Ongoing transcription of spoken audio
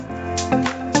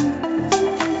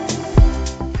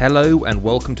Hello and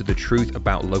welcome to the Truth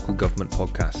About Local Government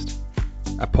podcast,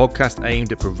 a podcast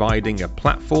aimed at providing a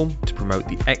platform to promote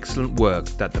the excellent work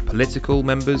that the political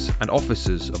members and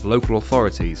officers of local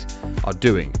authorities are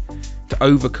doing to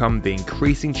overcome the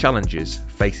increasing challenges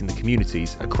facing the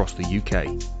communities across the UK.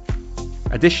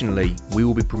 Additionally, we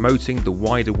will be promoting the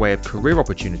wide array of career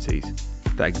opportunities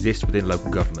that exist within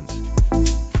local government.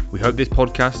 We hope this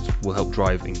podcast will help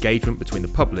drive engagement between the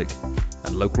public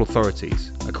and local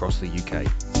authorities across the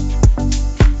UK.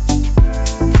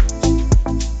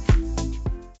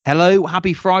 Hello,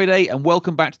 happy Friday, and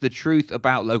welcome back to the Truth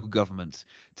About Local Government.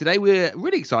 Today we're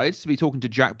really excited to be talking to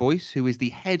Jack Boyce, who is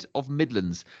the head of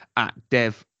Midlands at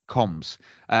DevComms.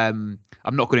 I'm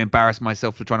not going to embarrass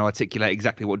myself for trying to articulate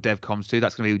exactly what DevComms do.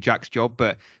 That's going to be Jack's job,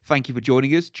 but thank you for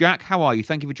joining us. Jack, how are you?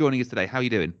 Thank you for joining us today. How are you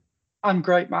doing? I'm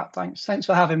great, Matt. Thanks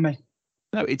for having me.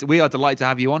 No, we are delighted to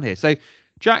have you on here. So,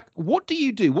 Jack, what do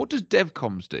you do? What does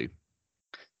DevComms do?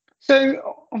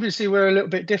 So obviously we're a little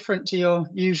bit different to your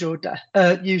usual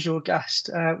guest,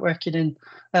 working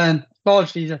in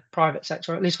largely the private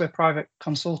sector, or at least we're private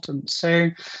consultants. So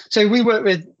we work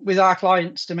with our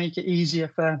clients to make it easier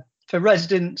for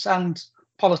residents and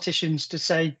politicians to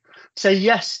say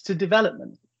yes to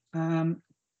development, and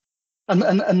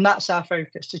that's our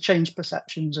focus, to change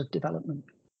perceptions of development.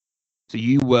 So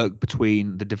you work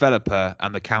between the developer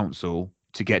and the council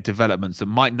to get developments that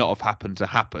might not have happened to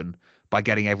happen by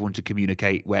getting everyone to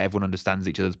communicate where everyone understands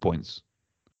each other's points.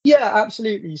 Yeah,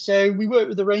 absolutely. So we work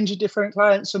with a range of different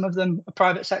clients, some of them are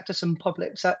private sector, some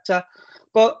public sector.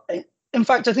 But in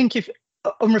fact, I think if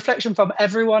on reflection from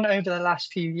everyone over the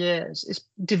last few years,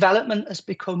 development has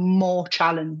become more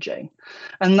challenging.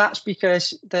 And that's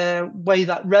because the way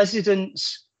that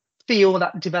residents feel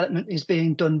that development is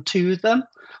being done to them,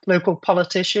 local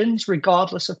politicians,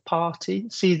 regardless of party,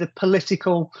 see the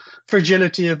political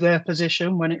fragility of their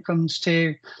position when it comes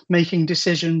to making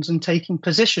decisions and taking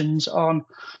positions on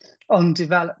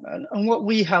development. And what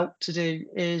we help to do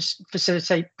is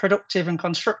facilitate productive and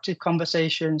constructive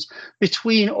conversations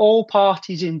between all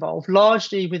parties involved,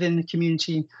 largely within the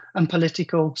community and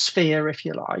political sphere, if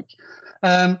you like,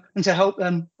 and to help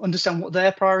them understand what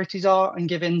their priorities are and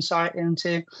give insight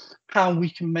into how we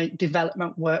can make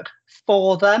development work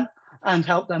for them and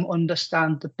help them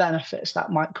understand the benefits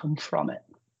that might come from it.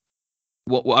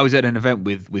 Well, I was at an event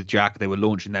with Jack. They were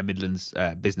launching their Midlands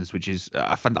business, which is,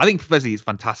 I think, firstly, it's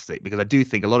fantastic because I do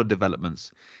think a lot of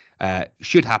developments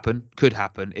could happen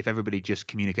if everybody just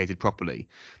communicated properly.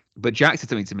 But Jack said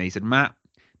something to me. He said, Matt,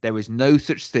 there is no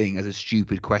such thing as a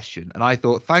stupid question. And I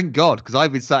thought, thank God, because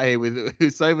I've been sat here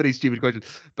with so many stupid questions.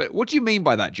 But what do you mean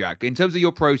by that, Jack? In terms of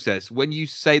your process, when you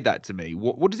say that to me,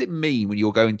 what does it mean when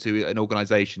you're going to an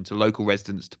organisation, to local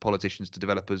residents, to politicians, to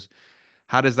developers?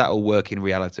 How does that all work in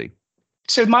reality?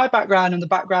 So my background and the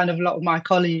background of a lot of my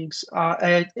colleagues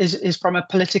is from a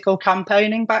political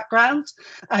campaigning background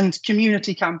and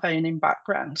community campaigning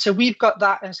background. So we've got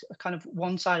that as kind of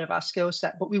one side of our skill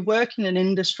set, but we work in an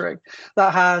industry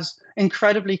that has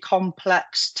incredibly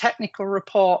complex technical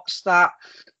reports that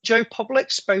Joe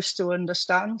Public's supposed to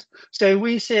understand. So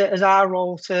we see it as our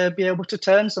role to be able to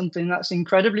turn something that's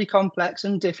incredibly complex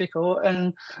and difficult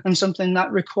and something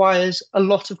that requires a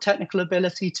lot of technical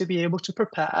ability to be able to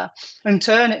prepare and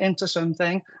turn it into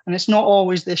something. And it's not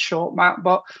always this short map,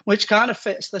 but which kind of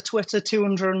fits the Twitter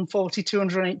 240,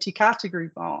 280 category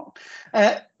mark.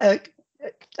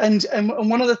 And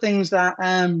one of the things that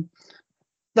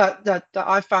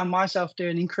I found myself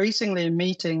doing increasingly in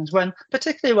meetings,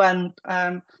 particularly when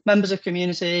members of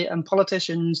community and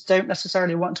politicians don't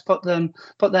necessarily want to put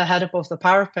their head above the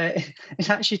parapet, is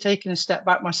actually taking a step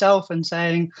back myself and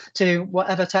saying to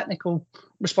whatever technical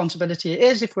responsibility it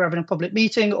is, if we're having a public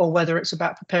meeting or whether it's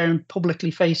about preparing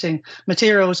publicly facing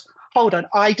materials, hold on,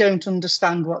 I don't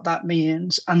understand what that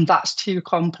means, and that's too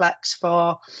complex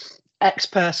for X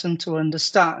person to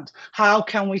understand. How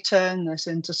can we turn this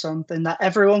into something that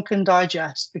everyone can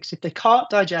digest? Because if they can't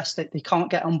digest it, they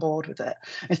can't get on board with it.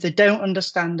 If they don't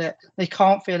understand it, they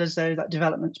can't feel as though that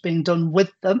development's being done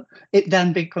with them. It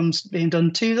then becomes being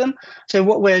done to them. So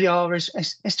what we are is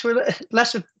to a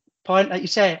lesser point, like you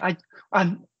say,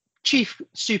 I'm chief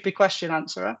stupid question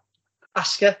asker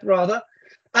rather,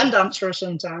 and answerer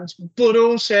sometimes, but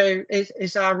also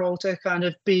it's our role to kind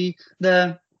of be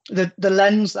the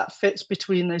lens that fits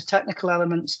between those technical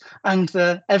elements and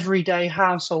the everyday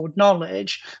household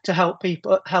knowledge to help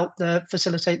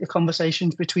facilitate the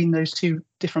conversations between those two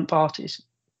different parties.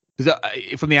 Because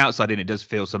from the outside in, it does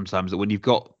feel sometimes that when you've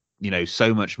got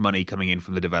so much money coming in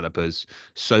from the developers,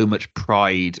 so much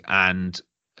pride and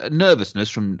nervousness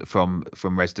from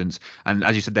residents, and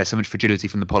as you said, there's so much fragility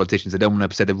from the politicians. They don't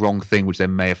want to say the wrong thing, which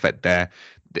then may affect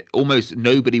almost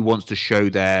nobody wants to show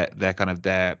their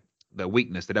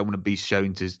weakness. They don't want to be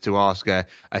shown to ask a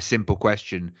simple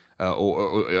question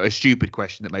or a stupid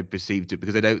question that may be perceived,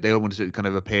 because they don't want to kind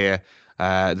of appear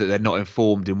that they're not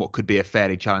informed in what could be a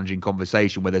fairly challenging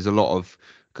conversation where there's a lot of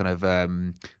kind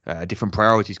of different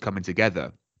priorities coming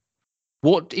together.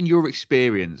 What, in your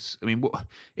experience, I mean,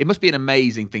 it must be an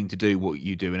amazing thing to do what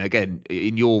you do. And again,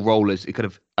 in your role as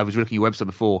I was looking at your website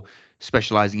before,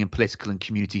 specialising in political and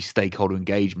community stakeholder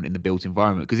engagement in the built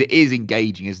environment, because it is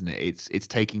engaging, isn't it? It's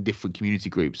taking different community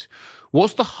groups.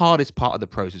 What's the hardest part of the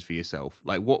process for yourself?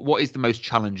 Like, what is the most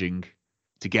challenging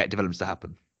to get developments to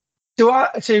happen?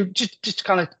 So just to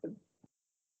kind of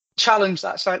challenge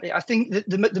that slightly, I think that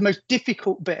the most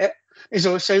difficult bit is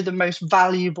also the most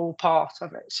valuable part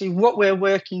of it. See, what we're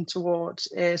working towards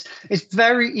is it's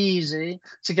very easy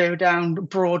to go down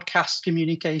broadcast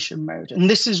communication mode. And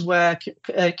this is where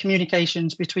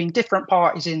communications between different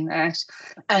parties in this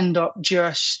end up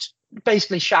just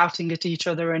basically shouting at each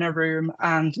other in a room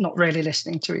and not really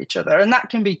listening to each other. And that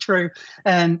can be true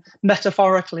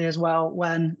metaphorically as well,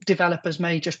 when developers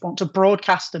may just want to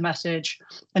broadcast a message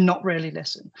and not really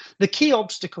listen. The key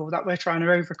obstacle that we're trying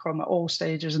to overcome at all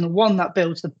stages, and the one that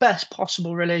builds the best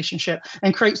possible relationship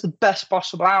and creates the best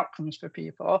possible outcomes for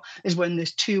people, is when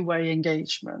there's two-way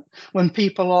engagement, when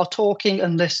people are talking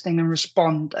and listening and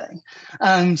responding.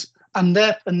 And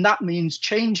that means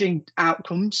changing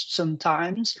outcomes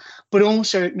sometimes, but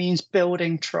also it means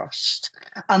building trust.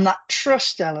 And that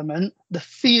trust element, the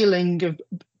feeling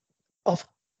of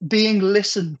being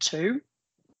listened to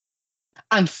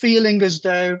and feeling as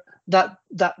though that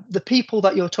the people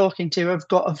that you're talking to have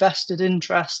got a vested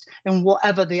interest in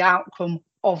whatever the outcome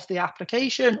of the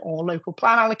application or local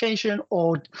plan allocation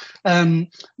or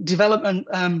development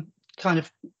kind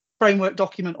of framework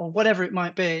document or whatever it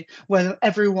might be, where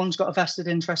everyone's got a vested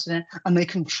interest in it and they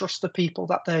can trust the people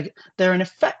that they're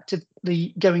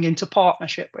effectively going into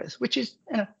partnership with, which is,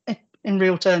 in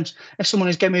real terms, if someone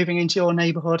is moving into your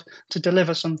neighbourhood to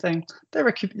deliver something,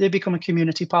 they become a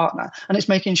community partner. And it's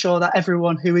making sure that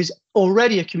everyone who is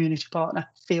already a community partner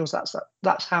feels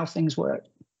that's how things work.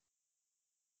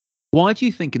 Why do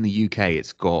you think in the UK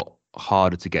it's got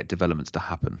harder to get developments to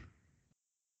happen?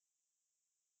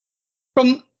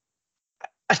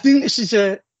 I think this is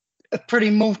a pretty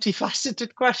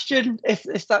multifaceted question,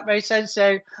 if that makes sense.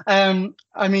 So,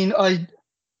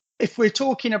 if we're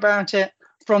talking about it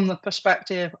from the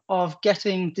perspective of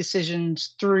getting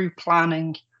decisions through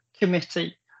planning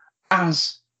committee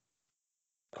as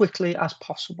quickly as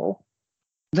possible,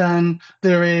 then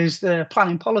there is the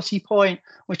planning policy point,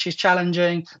 which is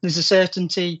challenging. There's a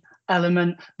certainty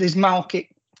element. There's market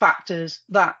factors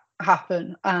that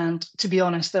happen, and to be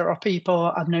honest, there are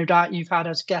people I've no doubt you've had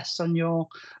as guests on your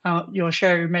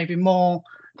show who may be more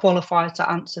qualified to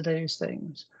answer those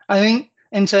things. I think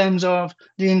in terms of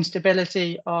the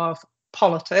instability of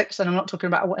politics, and I'm not talking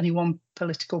about any one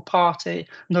political party,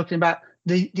 I'm talking about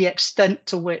the extent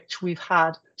to which we've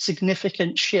had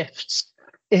significant shifts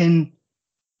in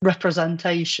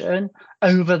representation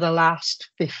over the last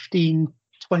 15-20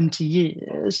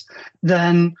 years,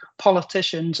 then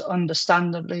politicians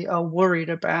understandably are worried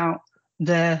about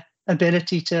their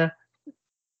ability to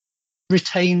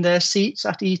retain their seats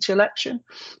at each election.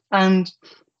 And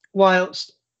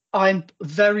whilst I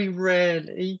very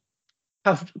rarely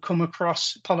have come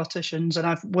across politicians, and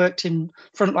I've worked in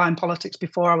frontline politics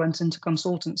before I went into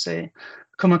consultancy,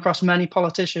 come across many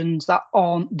politicians that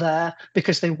aren't there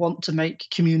because they want to make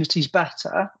communities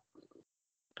better.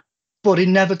 But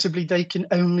inevitably, they can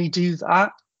only do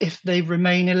that if they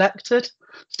remain elected.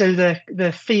 So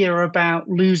the fear about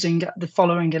losing the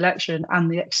following election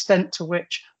and the extent to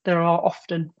which there are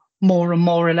often more and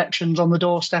more elections on the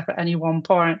doorstep at any one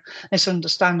point, it's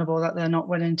understandable that they're not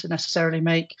willing to necessarily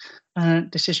make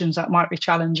decisions that might be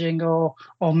challenging or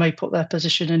may put their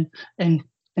position in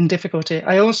difficulty.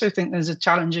 I also think there's a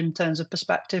challenge in terms of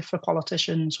perspective for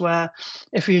politicians, where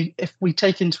if we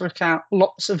take into account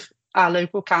lots of our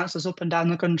local councillors up and down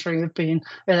the country have been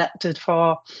elected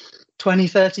for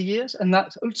 20-30 years, and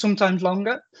that's sometimes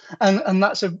longer, and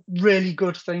that's a really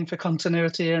good thing for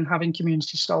continuity and having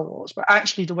community stalwarts. But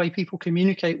actually the way people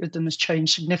communicate with them has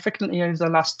changed significantly over the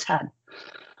last 10.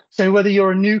 So whether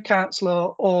you're a new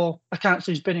councillor or a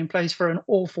councillor who's been in place for an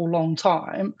awful long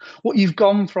time, what you've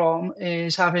gone from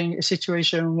is having a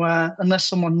situation where unless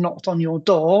someone knocked on your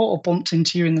door or bumped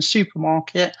into you in the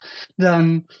supermarket,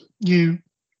 then you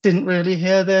didn't really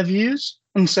hear their views.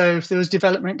 And so if there was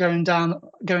development going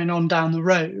on down the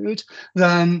road,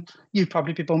 then you'd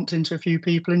probably be bumped into a few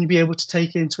people and you'd be able to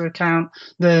take into account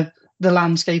the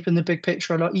landscape and the big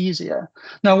picture a lot easier.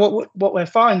 Now, what we're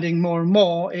finding more and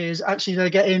more is actually they're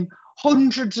getting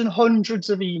hundreds and hundreds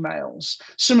of emails,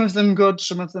 some of them good,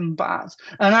 some of them bad.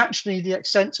 And actually the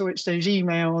extent to which those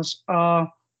emails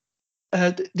are,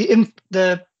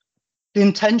 the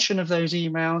intention of those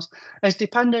emails is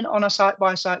dependent on a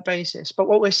site-by-site basis. But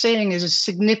what we're seeing is a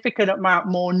significant amount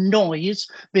more noise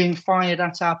being fired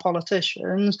at our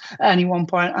politicians at any one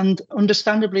point. And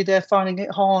understandably, they're finding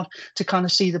it hard to kind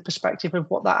of see the perspective of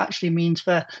what that actually means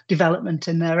for development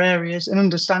in their areas. And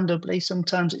understandably,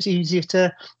 sometimes it's easier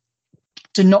to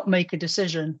not make a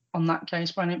decision on that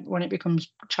case when it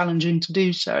becomes challenging to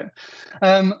do so.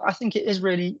 I think it is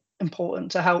really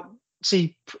important to help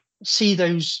see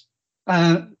those,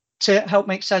 to help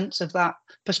make sense of that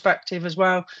perspective as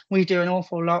well. We do an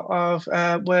awful lot of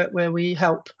work where we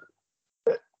help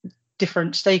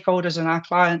different stakeholders and our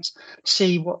clients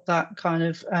see what that kind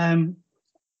of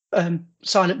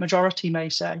silent majority may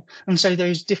say. And so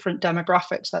those different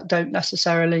demographics that don't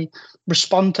necessarily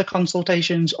respond to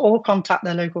consultations or contact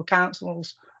their local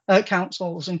councils and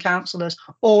councillors,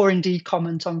 or indeed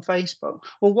comment on Facebook.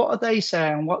 Well, what are they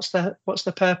saying? What's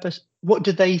the purpose? What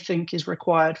do they think is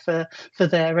required for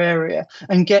their area?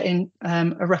 And getting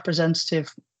a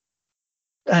representative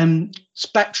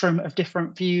spectrum of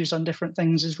different views on different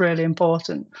things is really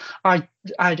important. I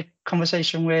had a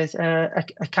conversation with a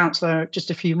councillor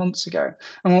just a few months ago,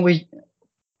 and we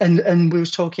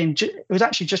was talking, it was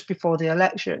actually just before the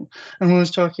election, and we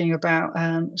was talking about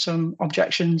some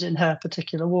objections in her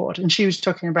particular ward, and she was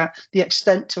talking about the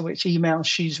extent to which emails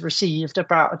she's received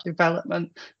about a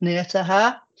development near to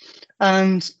her,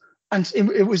 and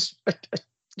it was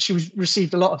she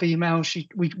received a lot of emails.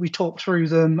 We talked through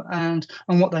them and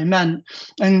what they meant,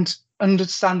 and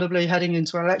understandably, heading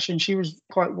into an election, she was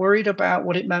quite worried about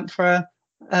what it meant for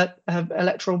her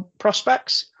electoral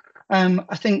prospects.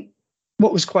 I think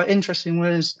what was quite interesting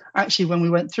was actually when we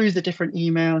went through the different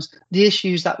emails, the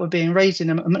issues that were being raised in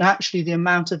them, and actually the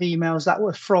amount of emails that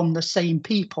were from the same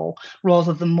people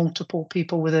rather than multiple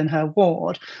people within her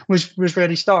ward was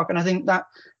really stark. And I think that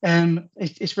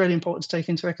it's really important to take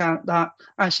into account that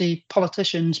actually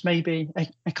politicians may be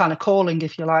a kind of calling,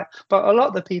 if you like, but a lot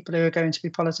of the people who are going to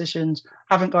be politicians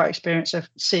haven't got experience of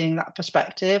seeing that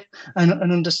perspective and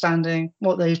understanding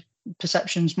what those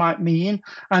perceptions might mean,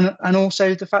 and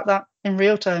also the fact that in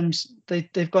real terms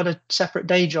they've got a separate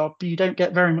day job. You don't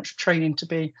get very much training to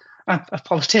be a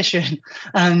politician,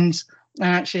 and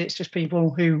actually it's just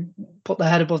people who put their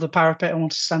head above the parapet and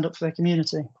want to stand up for their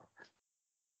community.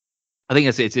 I think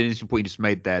it's an interesting point you just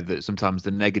made there, that sometimes the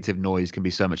negative noise can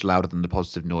be so much louder than the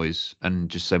positive noise and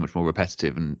just so much more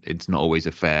repetitive, and it's not always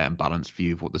a fair and balanced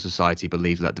view of what the society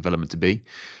believes that development to be.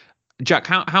 Jack,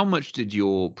 how much did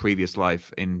your previous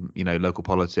life in local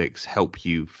politics help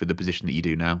you for the position that you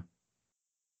do now?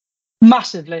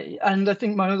 Massively, and I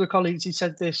think my other colleagues who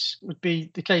said this would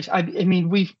be the case. I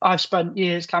mean, I've spent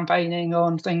years campaigning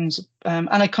on things, and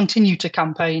I continue to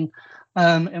campaign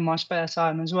in my spare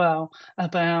time as well,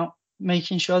 about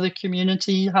making sure the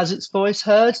community has its voice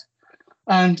heard,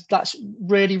 and that's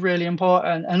really, really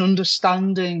important. And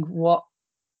understanding what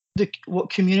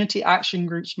community action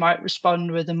groups might respond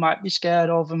with and might be scared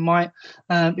of and might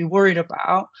be worried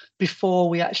about before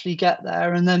we actually get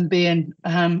there, and then being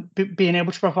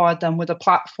able to provide them with a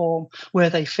platform where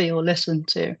they feel listened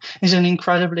to is an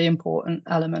incredibly important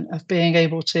element of being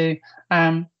able to,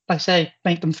 like I say,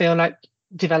 make them feel like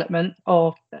development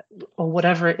or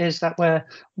whatever it is that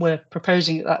we're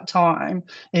proposing at that time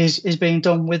is being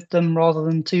done with them rather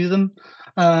than to them.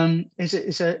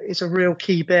 It's a real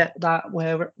key bit that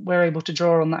we're able to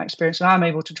draw on that experience, and I'm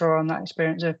able to draw on that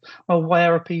experience of, well,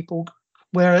 where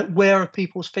are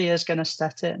people's fears going to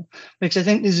set in? Because I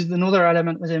think this is another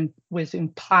element within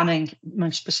planning,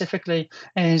 most specifically,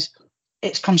 is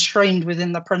it's constrained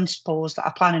within the principles that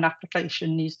a planning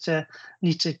application needs to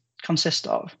consist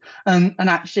of, and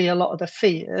actually a lot of the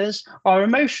fears are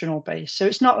emotional based. So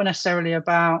it's not necessarily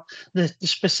about the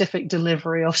specific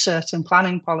delivery of certain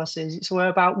planning policies. It's more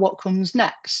about what comes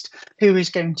next, who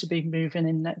is going to be moving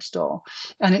in next door.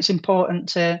 And it's important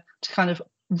to kind of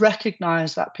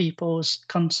recognize that people's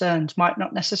concerns might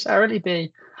not necessarily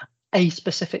be a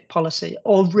specific policy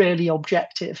or really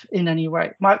objective in any way.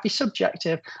 It might be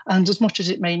subjective, and as much as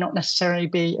it may not necessarily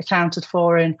be accounted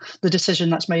for in the decision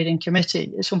that's made in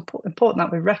committee, it's important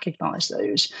that we recognise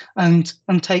those and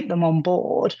take them on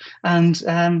board. And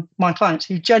my clients,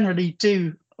 who generally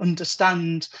do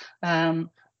understand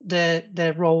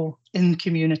their role in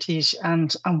communities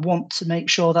and want to make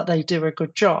sure that they do a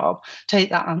good job, take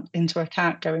that into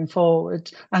account going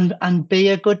forward, and be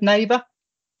a good neighbour.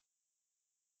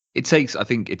 I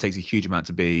think it takes a huge amount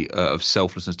to be of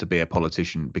selflessness to be a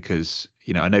politician, because,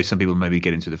 you know, I know some people maybe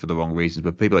get into it for the wrong reasons,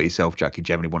 but people like yourself, Jack, who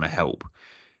generally want to help,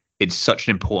 it's such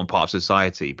an important part of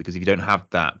society, because if you don't have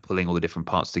that pulling all the different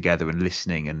parts together and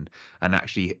listening and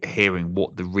actually hearing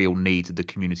what the real needs of the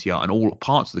community are and all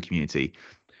parts of the community,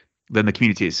 then the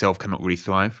community itself cannot really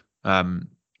thrive.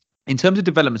 In terms of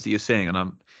developments that you're seeing,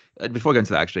 and before I go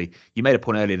into that, actually, you made a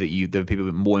point earlier that there are people who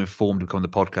are more informed to come on the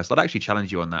podcast. I'd actually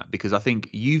challenge you on that, because I think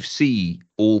you see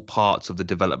all parts of the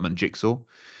development jigsaw.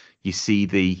 You see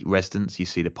the residents, you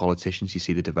see the politicians, you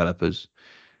see the developers,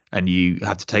 and you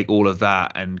have to take all of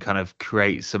that and kind of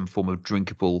create some form of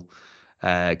drinkable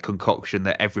concoction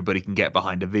that everybody can get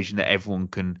behind, a vision that everyone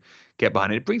can get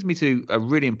behind. It brings me to a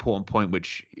really important point,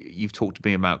 which you've talked to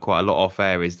me about quite a lot off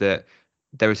air, is that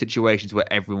there are situations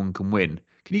where everyone can win.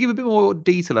 Can you give a bit more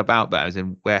detail about that, as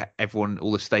in where everyone,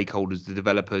 all the stakeholders, the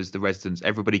developers, the residents,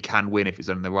 everybody can win if it's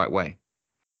done in the right way?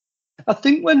 I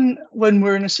think when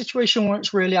we're in a situation where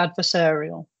it's really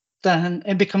adversarial, then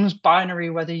it becomes binary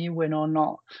whether you win or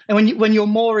not. And when you're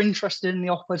more interested in the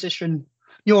opposition,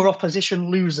 your opposition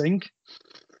losing,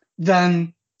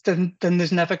 then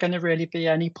there's never going to really be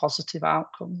any positive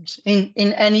outcomes in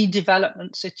any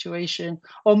development situation,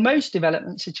 or most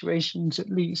development situations at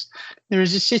least. There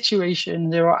is a situation,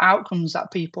 there are outcomes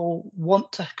that people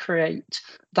want to create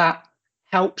that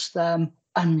helps them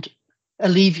and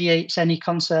alleviates any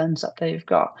concerns that they've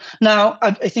got. Now,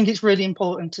 I think it's really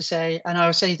important to say, and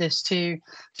I'll say this to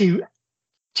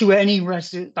any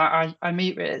resident that I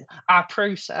meet with, our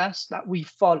process that we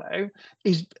follow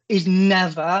is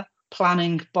never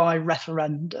planning by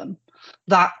referendum.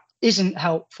 That isn't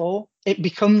helpful. It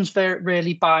becomes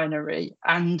really binary,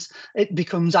 and it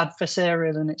becomes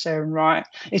adversarial in its own right.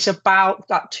 It's about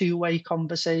that two-way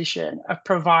conversation of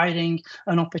providing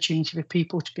an opportunity for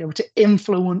people to be able to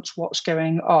influence what's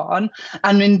going on.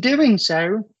 And in doing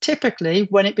so, typically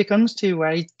when it becomes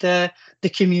two-way, the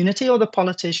community or the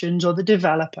politicians or the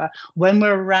developer, when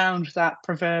we're around that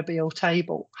proverbial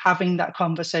table, having that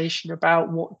conversation about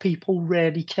what people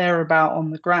really care about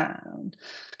on the ground,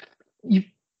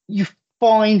 you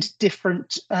find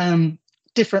different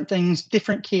things,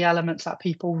 different key elements that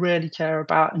people really care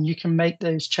about, and you can make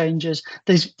those changes.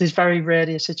 There's very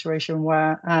rarely a situation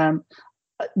where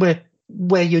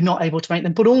you're not able to make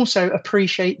them, but also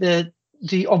appreciate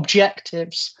the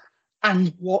objectives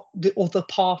and what the other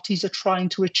parties are trying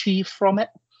to achieve from it.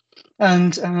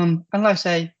 And like I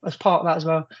say, as part of that as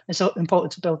well, it's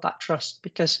important to build that trust,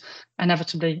 because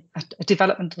inevitably a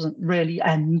development doesn't really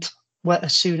end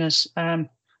as soon as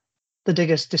the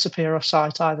diggers disappear off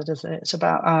site either, does it? It's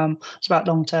about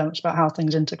long term. It's about how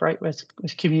things integrate with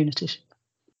communities.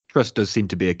 Trust does seem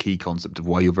to be a key concept of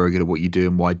why you're very good at what you do,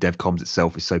 and why DevComms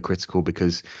itself is so critical,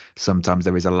 because sometimes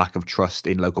there is a lack of trust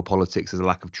in local politics. There's a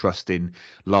lack of trust in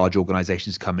large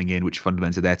organizations coming in, which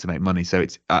fundamentally are there to make money. So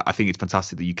I think it's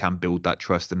fantastic that you can build that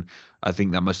trust, and I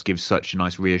think that must give such a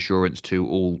nice reassurance to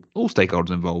all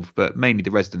stakeholders involved, but mainly the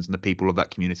residents and the people of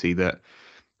that community, that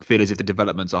feel as if the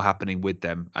developments are happening with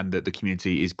them and that the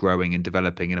community is growing and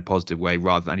developing in a positive way,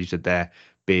 rather than, as you said, there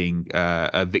being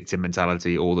a victim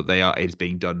mentality, or that it's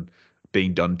being done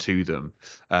to them.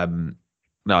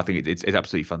 No, I think it's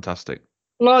absolutely fantastic.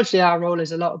 Largely, our role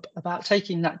is a lot about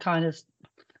taking that kind of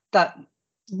that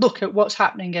look at what's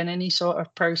happening in any sort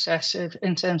of process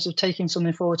in terms of taking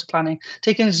something forward to planning,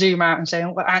 taking a zoom out and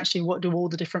saying, well, actually, what do all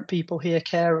the different people here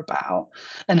care about,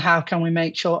 and how can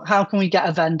we get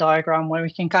a Venn diagram where we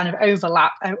can kind of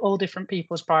overlap all different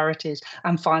people's priorities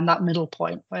and find that middle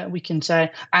point where we can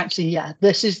say, actually, yeah,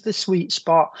 this is the sweet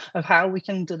spot of how we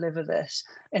can deliver this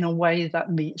in a way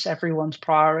that meets everyone's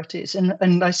priorities.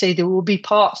 And I say there will be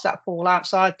parts that fall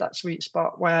outside that sweet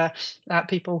spot where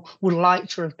people would like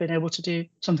to have been able to do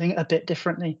something a bit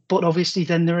differently. But obviously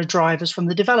then there are drivers from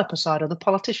the developer side or the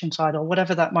politician side or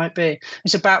whatever that might be.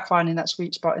 It's about finding that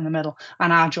sweet spot in the middle,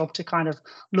 and our job to kind of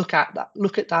look at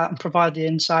that and provide the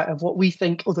insight of what we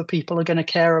think other people are going to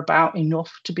care about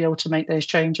enough to be able to make those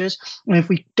changes. And if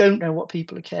we don't know what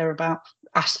people care about,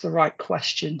 ask the right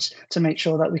questions to make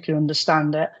sure that we can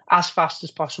understand it as fast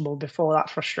as possible before that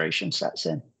frustration sets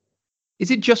in. Is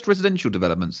it just residential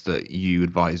developments that you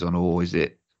advise on, or is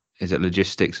it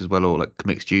logistics as well, or like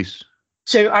mixed use?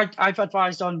 So I've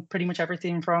advised on pretty much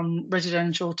everything from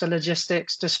residential to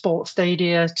logistics to sports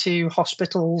stadia to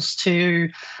hospitals to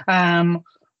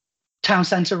town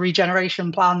centre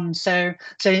regeneration plans. So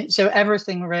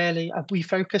everything really, we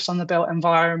focus on the built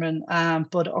environment,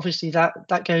 but obviously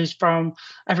that goes from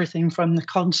everything from the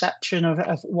conception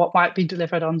of what might be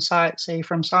delivered on site, say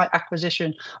from site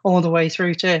acquisition all the way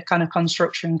through to kind of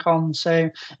construction comms.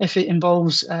 So if it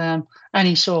involves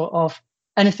any sort of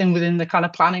anything within the kind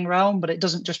of planning realm, but it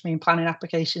doesn't just mean planning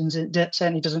applications. It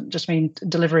certainly doesn't just mean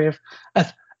delivery of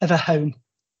a home.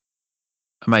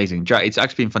 Amazing, Jack. It's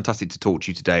actually been fantastic to talk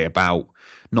to you today about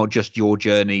not just your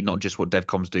journey, not just what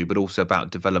DevComms do, but also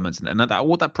about developments and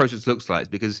what that process looks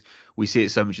like. Because we see it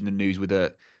so much in the news when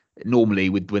the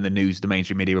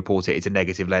mainstream media report it, it's a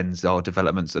negative lens. Our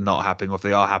developments are not happening, or if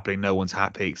they are happening, no one's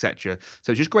happy, etc.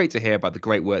 So it's just great to hear about the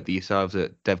great work that yourselves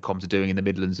at DevComms are doing in the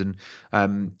Midlands. And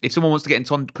if someone wants to get in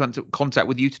contact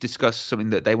with you to discuss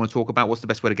something that they want to talk about, what's the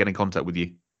best way to get in contact with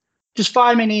you? Just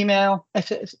fire me an email.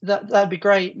 That'd be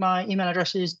great. My email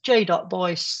address is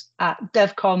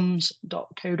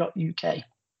j.boyce@devcoms.co.uk.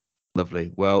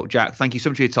 Lovely. Well, Jack, thank you so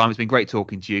much for your time. It's been great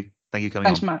talking to you. Thank you for coming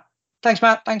on. Thanks,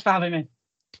 Matt. Thanks for having me.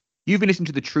 You've been listening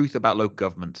to The Truth About Local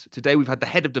Government. Today we've had the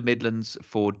head of the Midlands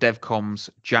for DevComms,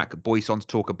 Jack Boyce, on to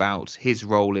talk about his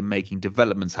role in making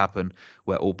developments happen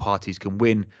where all parties can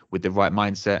win with the right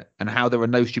mindset, and how there are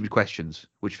no stupid questions,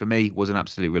 which for me was an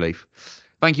absolute relief.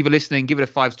 Thank you for listening. Give it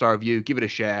a 5-star review, give it a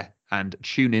share, and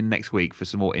tune in next week for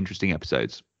some more interesting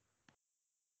episodes.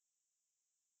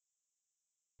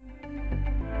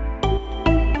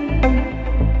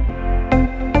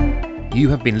 You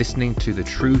have been listening to the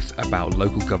Truth About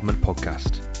Local Government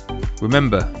podcast.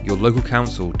 Remember, your local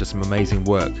council does some amazing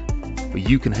work, but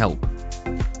you can help.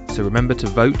 So remember to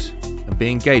vote and be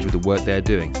engaged with the work they're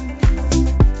doing.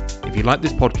 If you like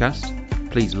this podcast,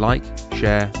 please like,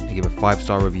 share, and give a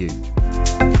 5-star review.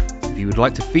 If you would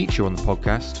like to feature on the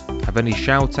podcast, have any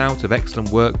shout out of excellent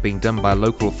work being done by a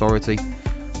local authority,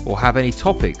 or have any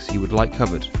topics you would like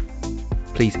covered,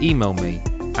 please email me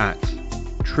at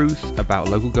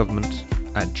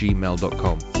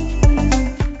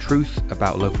truthaboutlocalgovernment@gmail.com. Truth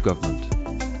about local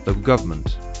government. Local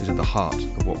government is at the heart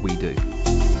of what we do.